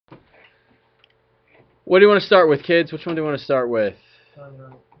What do you want to start with, kids? Which one do you want to start with?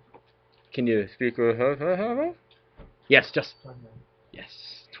 Can you speak with her? Yes, just... Yes,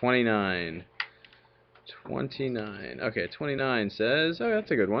 29. 29. Okay, 29 says... Oh,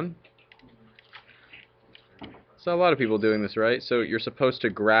 that's a good one. So a lot of people doing this, right? So you're supposed to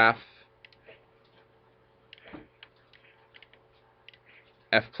graph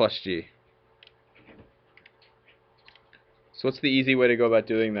f plus g. So what's the easy way to go about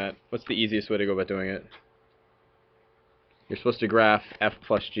doing that? What's the easiest way to go about doing it? You're supposed to graph f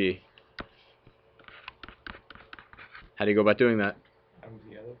plus g. How do you go about doing that?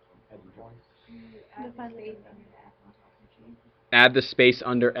 Add the space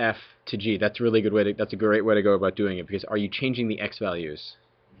under f to g. That's a really good way to. That's a great way to go about doing it, because are you changing the x values?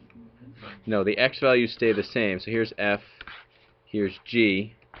 No, the x values stay the same. So here's f, here's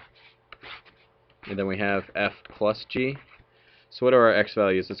g, and then we have f plus g. So what are our x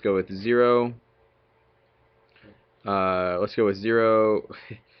values? Let's go with 0. Let's go with 0,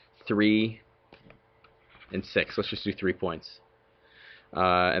 3, and 6. Let's just do 3 points.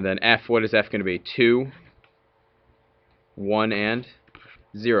 And then f, what is f going to be? 2, 1, and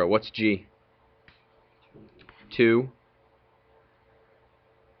 0. What's g? 2.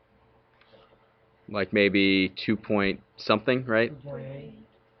 Like maybe 2 point something, right?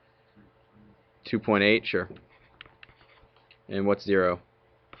 2.8, sure. And what's 0?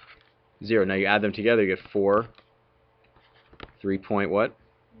 0. Now you add them together, you get 4. 3 point what?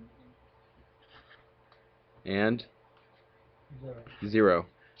 And 0.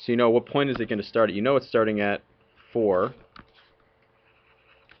 So you know what point is it going to start at? You know it's starting at 4.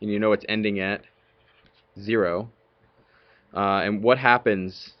 And you know it's ending at 0. And what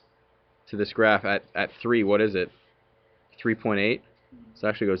happens to this graph at 3? What is it? 3.8? So it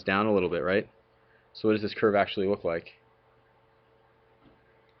actually goes down a little bit, right? So what does this curve actually look like?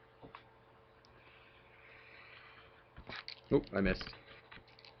 Oop, I missed.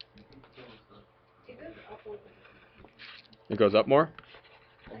 It goes up more?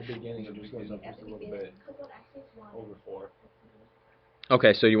 At the beginning, it just goes up just a little bit over 4.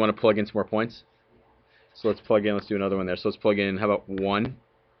 Okay, so you want to plug in some more points? So let's plug in, let's do another one there. So let's plug in, how about 1?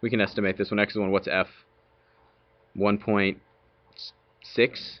 We can estimate this one. X is 1. What's F?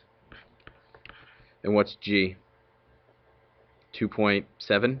 1.6. And what's G?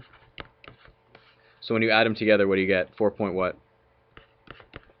 2.7. So when you add them together, what do you get? 4 point what?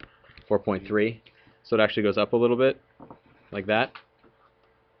 4.3. So it actually goes up a little bit, like that.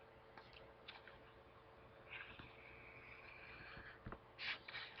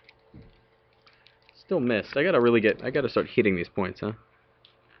 Still missed. I gotta start hitting these points, huh?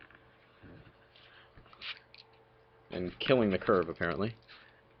 And killing the curve, apparently.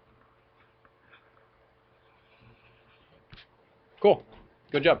 Cool.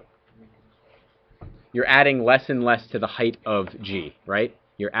 Good job. You're adding less and less to the height of g, right?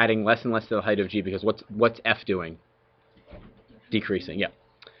 You're adding less and less to the height of g, because what's f doing? Decreasing, yeah.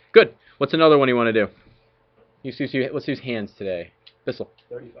 Good. What's another one you want to do? Let's use hands today. Bissell.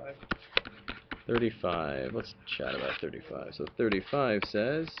 35. 35. Let's chat about 35. So 35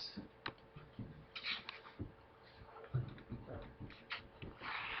 says...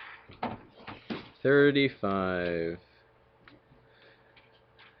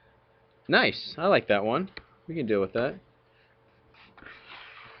 Nice. I like that one. We can deal with that.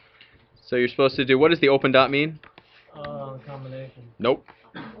 So you're supposed to do... What does the open dot mean? Combination. Nope.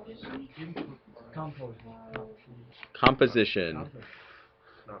 Composition. Composition.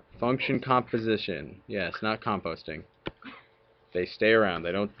 Function composition. Yes, not composting. They stay around.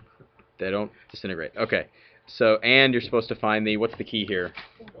 They don't disintegrate. Okay. So, and you're supposed to find the... What's the key here?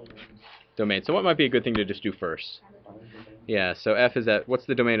 Domain. So what might be a good thing to just do first? Yeah, so f is at... What's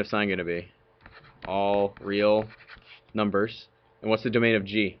the domain of sine going to be? All real numbers. And what's the domain of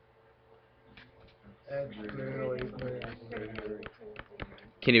g?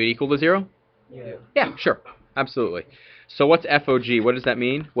 Can it be equal to 0? Yeah. Yeah, sure. Absolutely. So what's FOG? What does that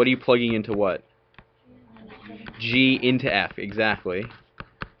mean? What are you plugging into what? G into F, exactly.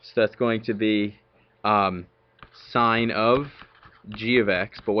 So that's going to be sine of g of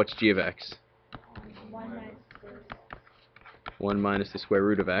x, but what's g of x? 1 minus the square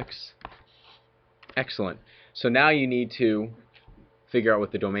root of x. Excellent. So now you need to figure out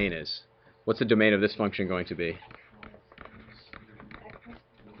what the domain is. What's the domain of this function going to be?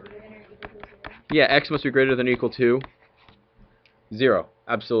 Yeah, x must be greater than or equal to 0.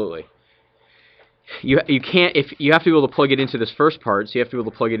 Absolutely. You can't, if you have to be able to plug it into this first part, so you have to be able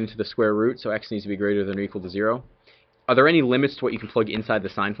to plug it into the square root, so x needs to be greater than or equal to 0. Are there any limits to what you can plug inside the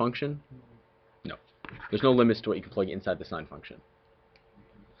sine function? No. There's no limits to what you can plug inside the sine function.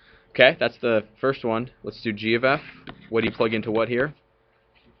 Okay. Okay, that's the first one. Let's do g of f. What do you plug into what here?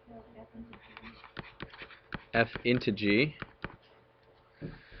 F into g.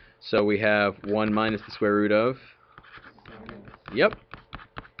 So we have 1 minus the square root of. Yep.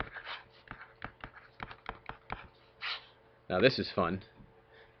 Now this is fun.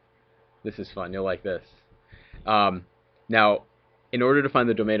 This is fun. You'll like this. Now, in order to find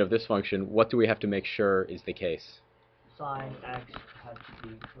the domain of this function, what do we have to make sure is the case? Sine x has to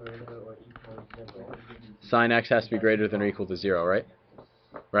be greater or equal to 0. Sine x has to be greater than or equal to 0, right?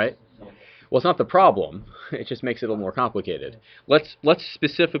 Right? Well, it's not the problem. It just makes it a little more complicated. Let's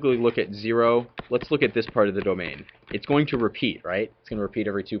specifically look at 0. Let's look at this part of the domain. It's going to repeat, right? It's going to repeat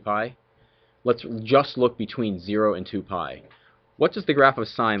every 2 pi. Let's just look between 0 and 2 pi. What does the graph of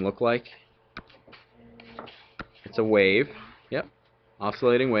sine look like? It's a wave. Yep.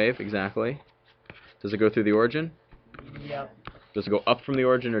 Oscillating wave, exactly. Does it go through the origin? Yep. Does it go up from the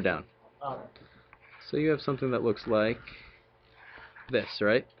origin or down? Up. So you have something that looks like this,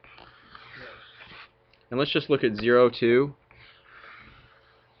 right? And let's just look at 0 to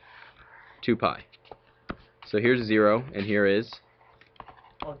 2 pi. So here's 0, and here is...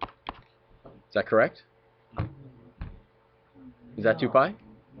 Is that correct? Is that 2 pi?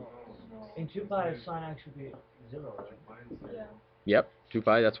 In 2 pi, sine x should be 0, right? Yeah. Yep, 2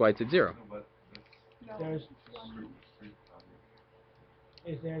 pi, that's why it's at 0. There's...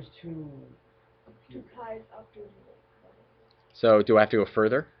 There's 2... 2 pi's up to 0. So do I have to go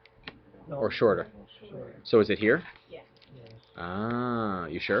further No. or shorter? Sure. So is it here? Yeah. Yes. Ah,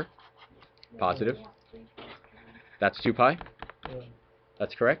 you sure? Positive? That's 2 pi? Yeah.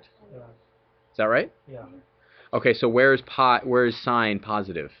 That's correct? Yeah. Is that right? Yeah. Okay, so where is sine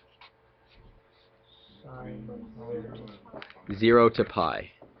positive? Sine... 0 to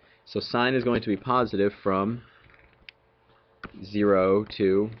pi. So sine is going to be positive from 0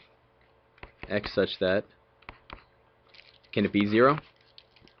 to x such that... Can it be 0?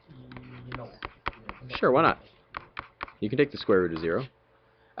 No. Sure, why not? You can take the square root of 0.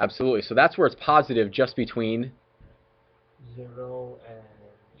 Absolutely. So that's where it's positive just between 0 and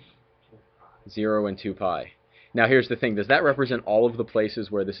 2 pi. 0 and 2 pi. Now here's the thing. Does that represent all of the places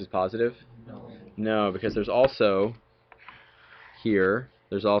where this is positive? No. No, because there's also here.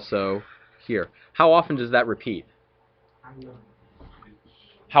 There's also here. How often does that repeat?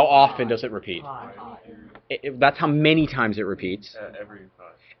 How often does it repeat? Pi. That's how many times it repeats. Every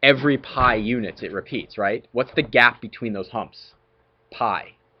pi. Every pi units it repeats, right? What's the gap between those humps?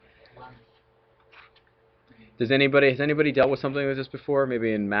 Pi. Has anybody dealt with something like this before?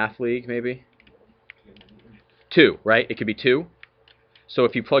 Maybe in math league, maybe? 2, right? It could be 2. So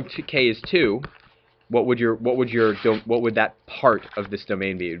if you plug k is 2, what would that part of this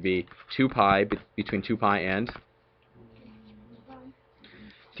domain be? It would be 2 pi between 2 pi and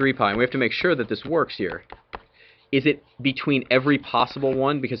 3 pi. And we have to make sure that this works here. Is it between every possible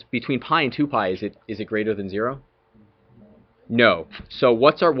one? Because between pi and 2 pi, is it greater than 0? No. So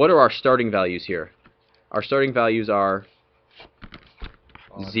what are our starting values here? Our starting values are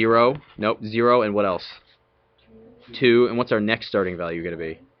 0. Nope, 0 and what else? 2. And what's our next starting value going to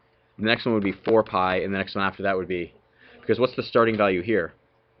be? The next one would be 4 pi, and the next one after that would be... Because what's the starting value here?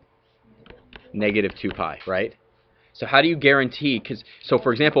 Negative 2 pi, right? So how do you guarantee? So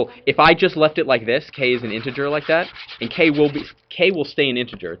for example, if I just left it like this, k is an integer like that, and k will stay an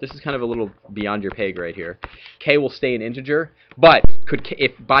integer. This is kind of a little beyond your pay grade here. K will stay an integer, but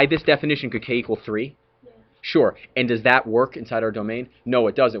if by this definition could k equal 3? Sure. And does that work inside our domain? No,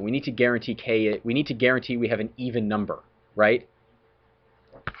 it doesn't. We need to guarantee k. We need to guarantee we have an even number, right?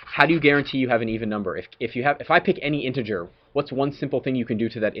 How do you guarantee you have an even number? If I pick any integer, what's one simple thing you can do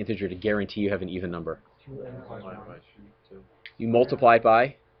to that integer to guarantee you have an even number? You multiply it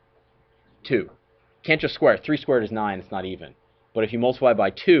by 2. Can't just square it. 3 squared is 9. It's not even. But if you multiply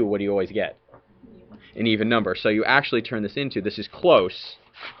by 2, what do you always get? An even number. So you actually turn this into, this is close.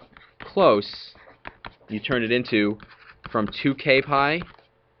 Close. You turn it into from 2k pi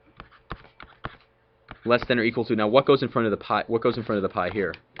less than or equal to. Now what goes in front of the pi? What goes in front of the pi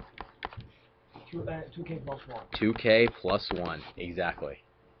here? 2k plus 1. 2k plus 1. Exactly.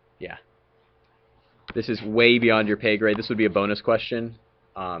 Yeah. This is way beyond your pay grade. This would be a bonus question.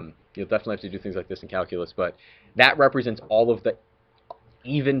 You'll definitely have to do things like this in calculus, but that represents all of the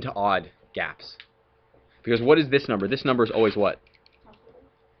even to odd gaps. Because what is this number? This number is always what?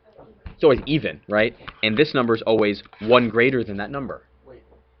 It's always even, right? And this number is always 1 greater than that number. Wait.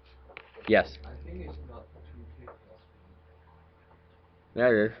 Yes? I think it's not 2k plus 1. Yeah,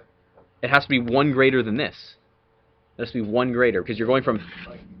 it is. It has to be 1 greater than this. It has to be 1 greater, because you're going from...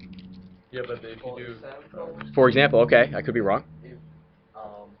 Yeah, but if you do... For example, okay, I could be wrong. If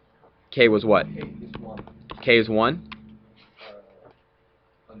K was what? K is 1. K is 1?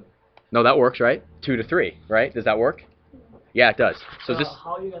 No. No, that works, right? 2 to 3, right? Does that work? Yeah, it does. So just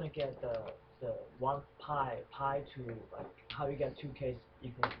how are you gonna get the 1 pi to, like, how you get 2k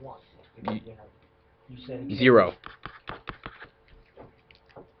equals 1? Because you said k 0.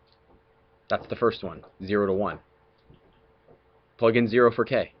 That's the first one. 0 to 1. Plug in 0 for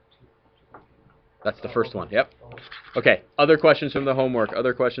K. That's the first one. Yep. Okay. Other questions from the homework.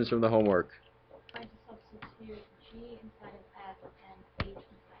 Other questions from the homework. Trying to substitute G inside of F and H inside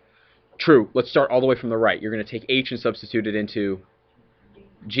of True. Let's start all the way from the right. You're going to take H and substitute it into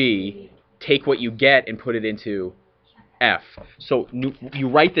G. Take what you get and put it into F. So you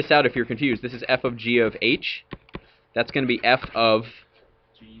write this out if you're confused. This is F of G of H. That's going to be F of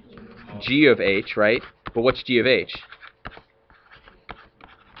G of H, right? But what's G of H?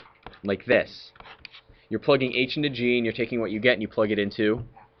 Like this. You're plugging H into G, and you're taking what you get, and you plug it into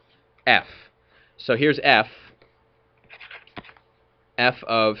F. So here's F. F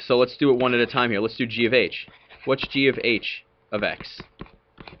of, so let's do it one at a time here. Let's do G of H. What's G of H of X?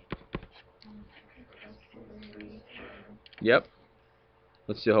 Yep.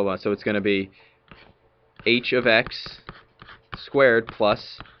 Let's do, hold on. So it's going to be H of X squared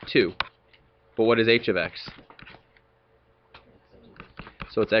plus 2. But what is H of X?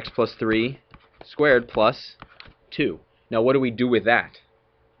 So it's X plus 3 squared plus 2. Now what do we do with that?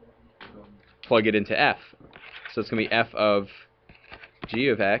 Plug it into F. So it's going to be F of G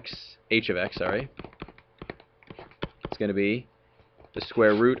of X, H of X, sorry. It's going to be the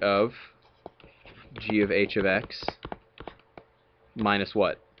square root of G of H of X minus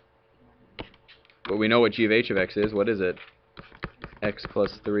what? Well, we know what G of H of X is. What is it? X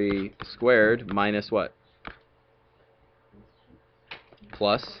plus 3 squared minus what?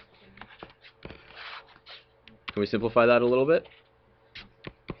 Plus. Can we simplify that a little bit?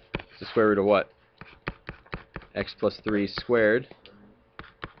 It's the square root of what? X plus 3 squared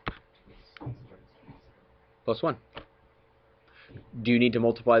plus 1. Do you need to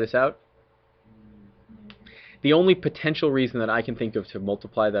multiply this out? The only potential reason that I can think of to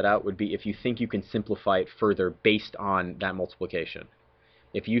multiply that out would be if you think you can simplify it further based on that multiplication.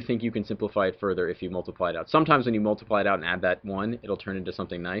 If you think you can simplify it further if you multiply it out. Sometimes when you multiply it out and add that 1, it'll turn into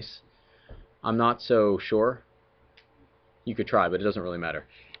something nice. I'm not so sure. You could try, but it doesn't really matter.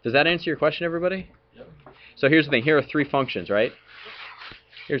 Does that answer your question, everybody? Yep. So here's the thing. Here are 3 functions, right?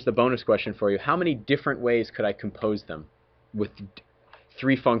 Here's the bonus question for you. How many different ways could I compose them with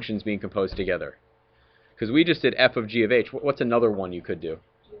 3 functions being composed together? Because we just did f of g of h. What's another one you could do?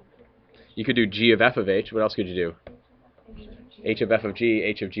 You could do g of f of h. What else could you do? H of f of g,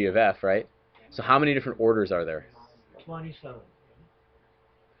 h of g of f, right? So how many different orders are there? 27.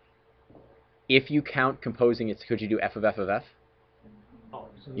 If you count composing it, could you do f of f of f? Oh,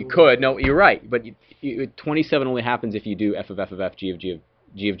 so You could. No, you're right. But 27 only happens if you do f of f, g of g of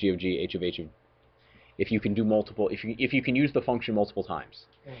g of g of g, h of h of. If you can do multiple, if you can use the function multiple times.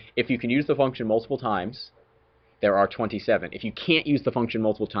 Yeah. If you can use the function multiple times, there are 27. If you can't use the function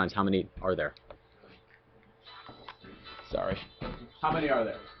multiple times, how many are there? Sorry. How many are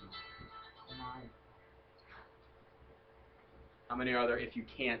there? How many are there if you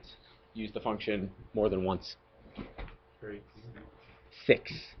can't use the function more than once?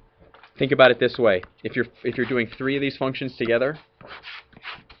 6. Think about it this way. If you're doing 3 of these functions together,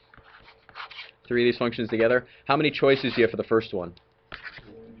 how many choices do you have for the first one?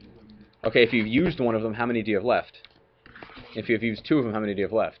 Okay, if you've used one of them, how many do you have left? If you've used 2 of them, how many do you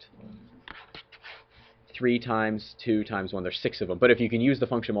have left? 3 times 2 times 1. There's 6 of them. But if you can use the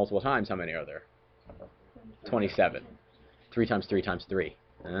function multiple times, how many are there? 27. 3 times 3 times 3.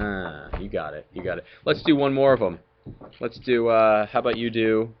 Ah, you got it. You got it. Let's do one more of them. Let's do, how about you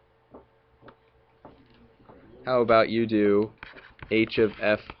do h of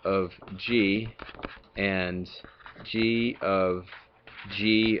f of g and g of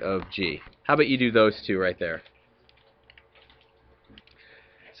g of g. How about you do those 2 right there?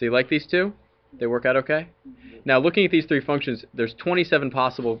 So you like these 2? They work out okay? Now looking at these 3 functions, there's 27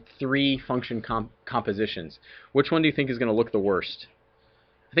 possible 3 function compositions. Which one do you think is going to look the worst?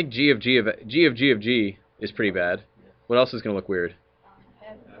 I think g of g of g is pretty bad. What else is going to look weird?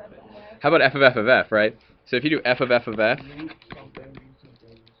 How about f of f, right? So if you do f of f,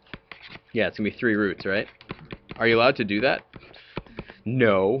 yeah, it's going to be 3 roots, right? Are you allowed to do that?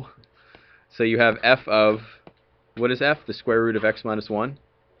 No. So you have f of, what is f? The square root of x minus 1,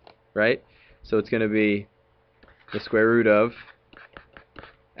 right? So it's going to be the square root of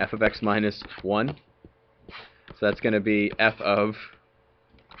f of x minus 1. So that's going to be f of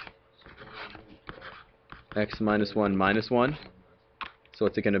x minus 1 minus 1. So So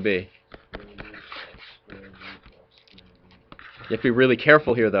what's it going to be? You have to be really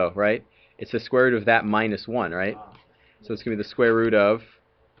careful here, though, right? It's the square root of that minus 1, right? So it's going to be the square root of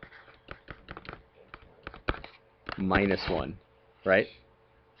minus 1, right?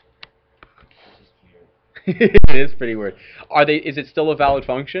 It is pretty weird. Is it still a valid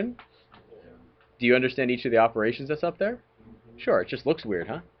function? Do you understand each of the operations that's up there? Sure, it just looks weird,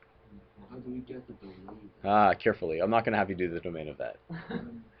 huh? How do we get the domain? Ah, carefully. I'm not going to have you do the domain of that.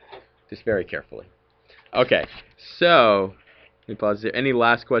 Just very carefully. Okay, so, let me pause here. Any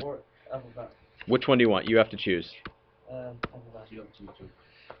last question? Or f of f. Which one do you want? You have to choose. F of f.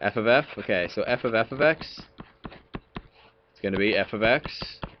 F of f? Okay, so f of x, it's going to be f of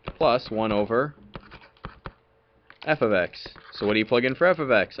x plus 1 over f of x. So what do you plug in for f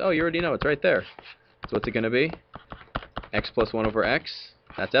of x? Oh, you already know. It's right there. So what's it going to be? X plus 1 over x.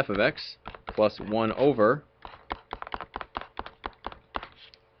 That's f of x. Plus 1 over.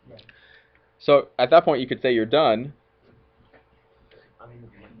 So at that point, you could say you're done.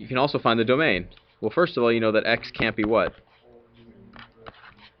 You can also find the domain. Well, first of all, you know that x can't be what?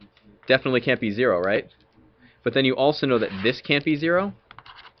 Definitely can't be 0, right? But then you also know that this can't be 0.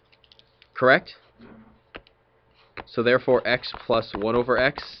 Correct? So therefore, x plus 1 over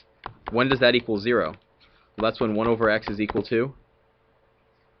x, when does that equal 0? Well, that's when 1 over x is equal to.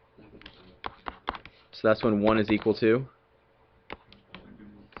 So that's when 1 is equal to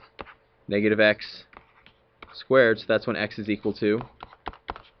negative x squared. So that's when x is equal to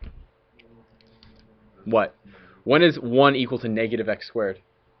what? When is 1 equal to negative x squared?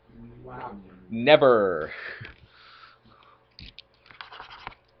 Wow. Never.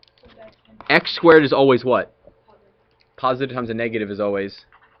 X squared is always what? Positive times a negative is always.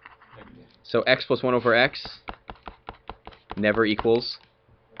 So x plus 1 over x never equals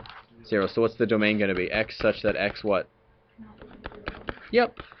 0. So what's the domain going to be? X such that x what?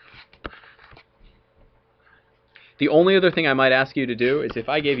 Yep. The only other thing I might ask you to do is if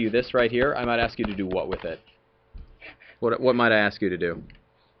I gave you this right here, I might ask you to do what with it? What might I ask you to do?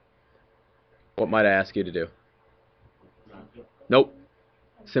 What might I ask you to do? Nope.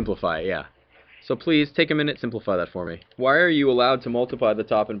 Simplify, yeah. So please take a minute, simplify that for me. Why are you allowed to multiply the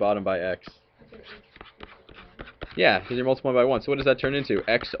top and bottom by x? Yeah, because you're multiplying by 1. So what does that turn into?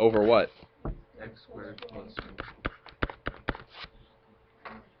 X over what? X squared plus.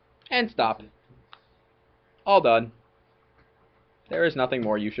 And stop. All done. There is nothing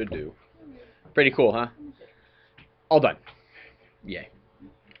more you should do. Pretty cool, huh? All done. Yay.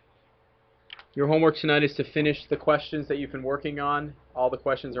 Your homework tonight is to finish the questions that you've been working on. All the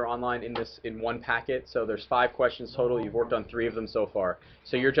questions are online in one packet, so there's 5 questions total. You've worked on 3 of them so far.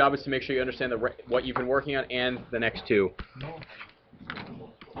 So your job is to make sure you understand what you've been working on and the next 2.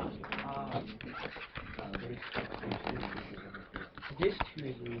 This 2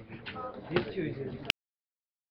 is easy. This 2 is easy.